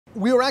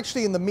We were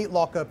actually in the meat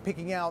locker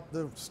picking out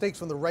the steaks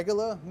from the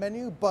regular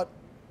menu, but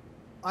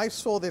I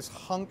saw this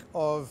hunk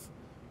of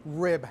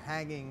rib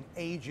hanging,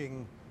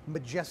 aging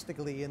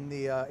majestically in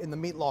the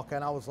meat locker,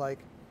 and I was like,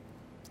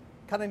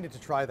 kind of need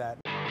to try that.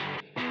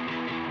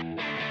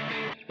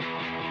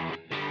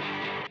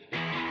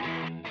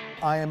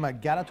 I am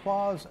at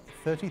Galatoire's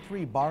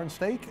 33 Bar and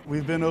Steak.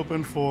 We've been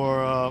open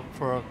for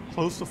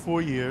close to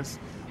 4 years.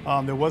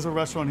 There was a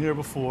restaurant here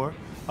before.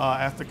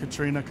 After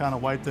Katrina kind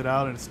of wiped it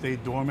out and it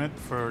stayed dormant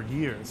for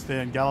years.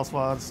 Then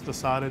Galatoire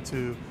decided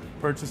to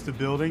purchase the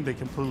building. They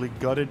completely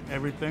gutted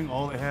everything.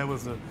 All they had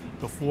was the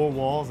 4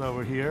 walls that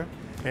were here,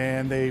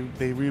 and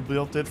they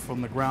rebuilt it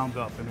from the ground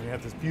up. And we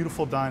have this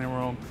beautiful dining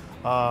room,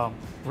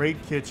 great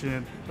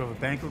kitchen, we have a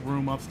banquet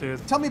room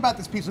upstairs. Tell me about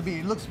this piece of meat.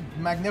 It looks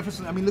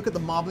magnificent. I mean, look at the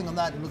marbling on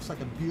that. It looks like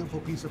a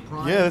beautiful piece of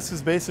prime. Yeah, this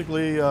is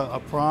basically a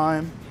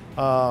prime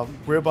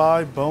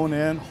ribeye,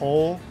 bone-in,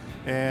 whole,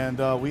 and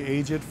we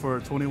age it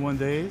for 21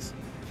 days.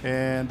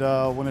 And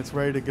when it's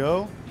ready to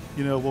go,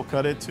 you know, we'll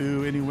cut it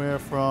to anywhere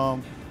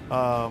from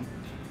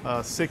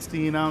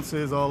 16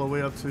 ounces all the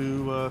way up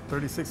to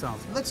 36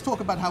 ounces. Let's talk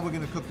about how we're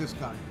going to cook this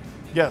guy.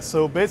 Yeah,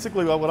 so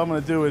basically what I'm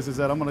going to do is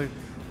that I'm going to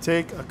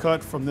take a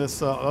cut from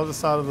this other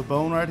side of the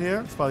bone right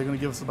here. It's probably going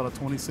to give us about a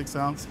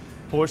 26-ounce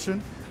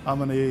portion. I'm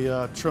going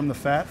to trim the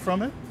fat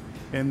from it,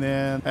 and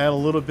then add a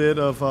little bit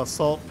of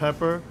salt,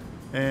 pepper,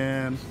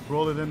 and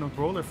roll it in the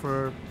broiler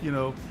for, you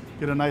know,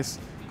 get a nice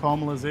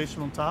caramelization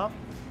on top,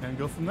 and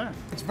go from there.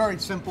 It's very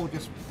simple,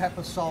 just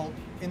pepper, salt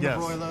in the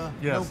broiler.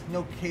 Yes.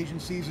 No Cajun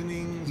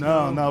seasonings.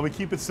 No, we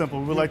keep it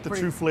simple. We like the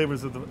true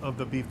flavors of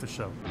the beef to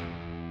show.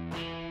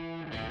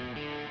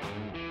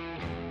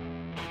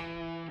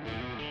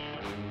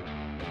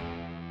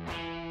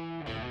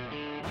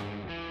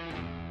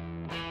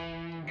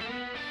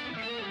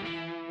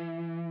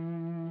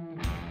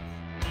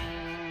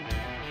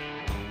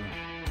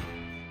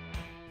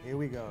 Here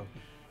we go.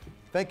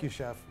 Thank you,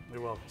 Chef.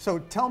 You're welcome. So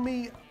tell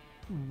me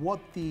what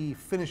the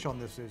finish on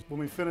this is. When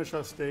we finish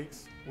our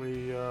steaks,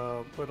 we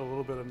put a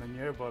little bit of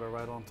Meunier butter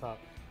right on top,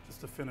 just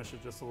to finish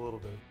it just a little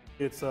bit.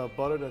 It's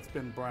butter that's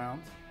been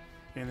browned,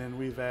 and then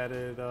we've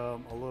added a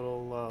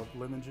little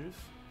lemon juice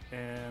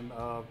and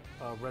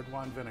red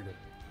wine vinegar.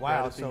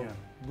 Wow, so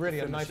really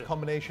a nice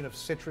combination of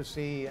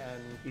citrusy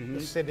and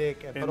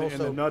acidic, but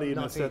also and the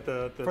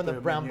nuttiness from the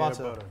brown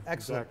butter.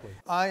 Excellent. Exactly.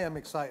 I am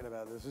excited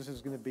about this. This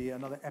is going to be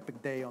another epic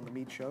day on the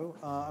meat show.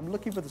 I'm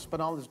looking for the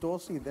Spinalis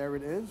dorsi. There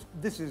it is.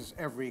 This is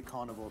every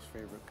carnivore's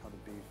favorite cut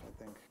of beef,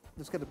 I think.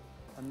 Let's get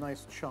a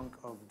nice chunk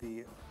of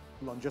the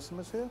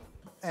longissimus here.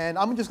 And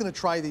I'm just going to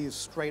try these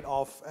straight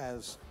off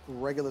as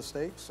regular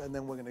steaks, and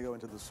then we're going to go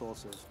into the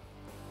sauces.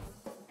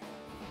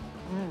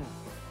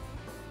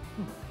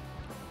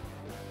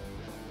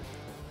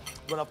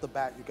 Right off the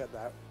bat, you get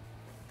that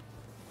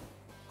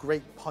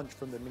great punch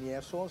from the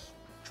Meunier sauce.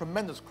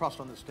 Tremendous crust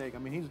on the steak. I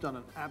mean, he's done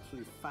an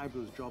absolutely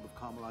fabulous job of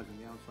caramelizing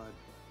the outside.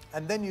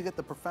 And then you get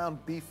the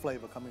profound beef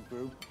flavor coming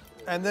through.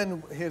 And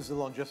then here's the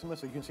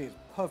longissimus. So you can see it's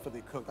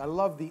perfectly cooked. I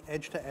love the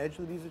edge to edge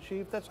that he's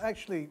achieved. That's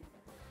actually,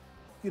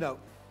 you know,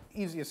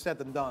 easier said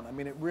than done. I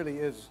mean, it really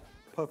is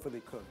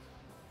perfectly cooked.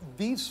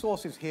 These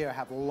sauces here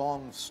have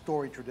long,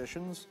 storied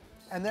traditions,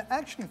 and they're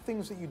actually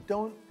things that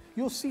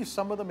you'll see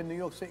some of them in New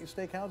York City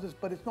steakhouses,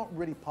 but it's not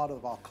really part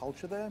of our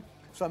culture there.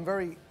 So I'm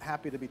very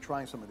happy to be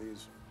trying some of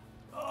these.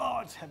 Oh,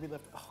 it's heavy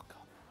lift. Oh,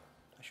 God.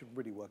 I should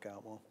really work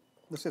out more.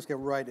 Let's just get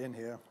right in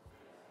here.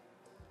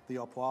 The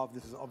au poivre.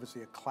 This is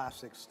obviously a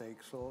classic steak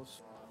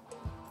sauce.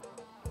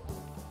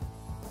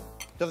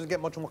 Doesn't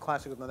get much more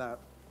classic than that.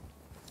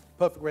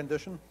 Perfect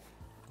rendition.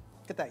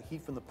 Get that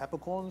heat from the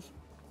peppercorns,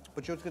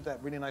 but you also get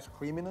that really nice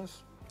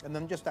creaminess. And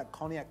then just that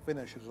cognac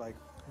finish is like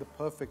the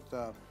perfect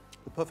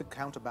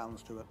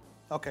counterbalance to it.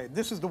 Okay,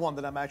 this is the one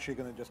that I'm actually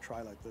gonna just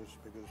try like this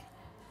because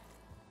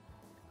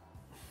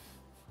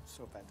it's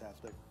so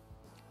fantastic.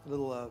 A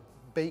little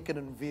bacon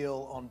and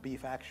veal on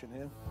beef action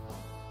here.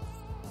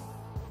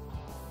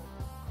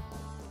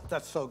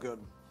 That's so good.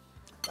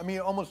 I mean,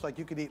 almost like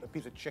you could eat a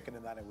piece of chicken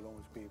in that, it would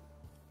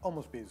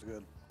almost be as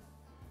good.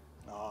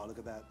 Oh, look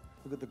at that.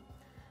 Look at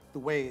the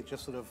way it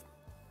just sort of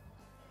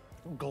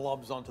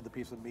globs onto the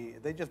piece of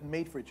meat. They just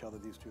made for each other,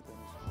 these two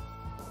things.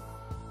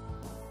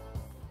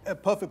 A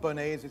perfect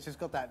béarnaise. It's just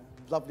got that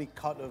lovely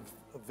cut of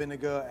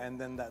vinegar and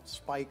then that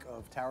spike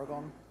of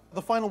tarragon.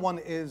 The final one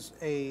is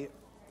a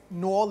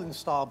New Orleans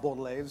style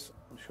bordelaise.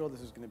 I'm sure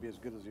this is going to be as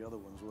good as the other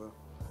ones were.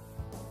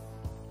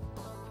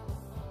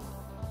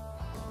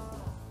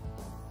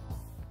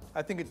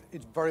 I think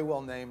it's very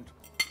well named.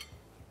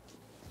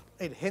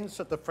 It hints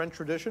at the French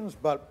traditions,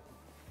 but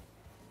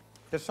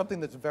there's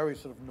something that's very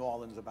sort of New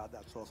Orleans about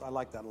that sauce. I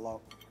like that a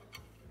lot.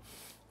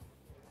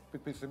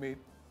 Big piece of meat.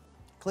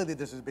 Clearly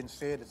this has been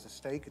seared, it's a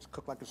steak, it's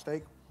cooked like a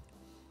steak.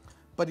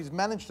 But he's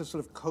managed to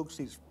sort of coax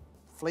these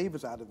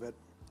flavors out of it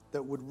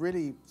that would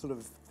really sort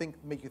of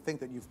make you think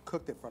that you've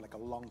cooked it for like a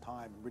long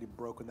time and really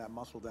broken that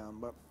muscle down.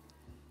 But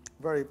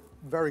very,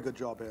 very good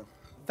job here.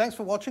 Thanks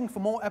for watching. For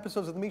more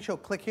episodes of The Meat Show,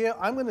 click here.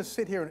 I'm gonna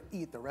sit here and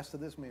eat the rest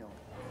of this meal.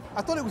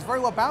 I thought it was very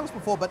well balanced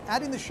before, but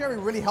adding the sherry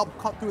really helped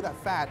cut through that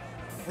fat.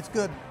 It's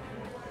good,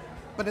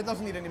 but it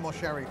doesn't need any more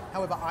sherry.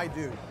 However, I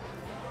do.